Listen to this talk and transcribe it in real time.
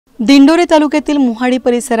दिंडोरी तालुक्यातील मोहाडी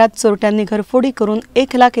परिसरात चोरट्यांनी घरफोडी करून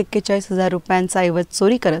 1,41,000 रुपयांचा ऐवज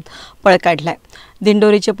चोरी करत पळ काढलाय।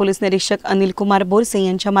 दिंडोरीचे पोलीस निरीक्षक अनिल कुमार बोरसे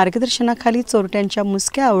यांच्या मार्गदर्शनाखाली चोरट्यांच्या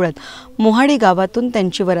मुसक्या आवळत मोहाडी गावातून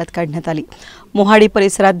त्यांची वरात काढण्यात आली। मोहाडी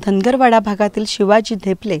परिसरात धनगरवाडा भागातील शिवाजी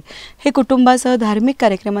धेपले हे कुटुंबासह धार्मिक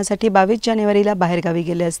कार्यक्रमासाठी 22 जानेवारीला बाहेरगावी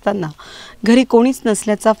गेले असताना घरी कोणीच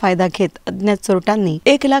नसल्याचा फायदा घेत अज्ञात चोरट्यांनी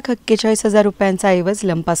 1,41,000 रुपयांचा ऐवज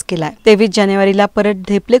लंपास केलाय। 23 जानेवारीला परत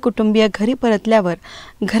धेपले कुटुंबीय घरी परतल्यावर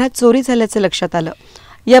घरात चोरी झाल्याचे लक्षात आलं।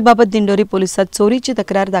 याबाबत दिंडोरी पोलिसात चोरीची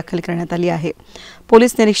तक्रार दाखल करण्यात आली आहे।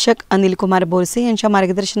 पोलीस निरीक्षक अनिल कुमार बोरसे यांच्या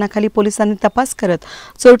मार्गदर्शनाखाली पोलिसांनी तपास करत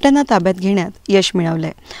चोरट्यांना ताब्यात घेण्यात यश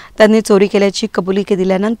मिळवलंय। त्यांनी चोरी केल्याची कबुली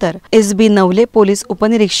दिल्यानंतर एसबी नवले पोलीस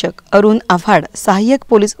उपनिरीक्षक, अरुण आव्हाड सहाय्यक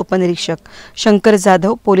पोलीस उपनिरीक्षक, शंकर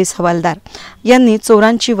जाधव पोलीस हवालदार यांनी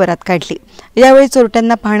चोरांची वरात काढली। यावेळी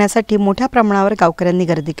चोरट्यांना पाहण्यासाठी मोठ्या प्रमाणावर गावकऱ्यांनी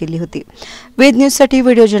गर्दी केली होती। वेद न्यूजसाठी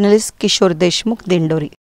व्हिडिओ जर्नलिस्ट किशोर देशमुख, दिंडोरी।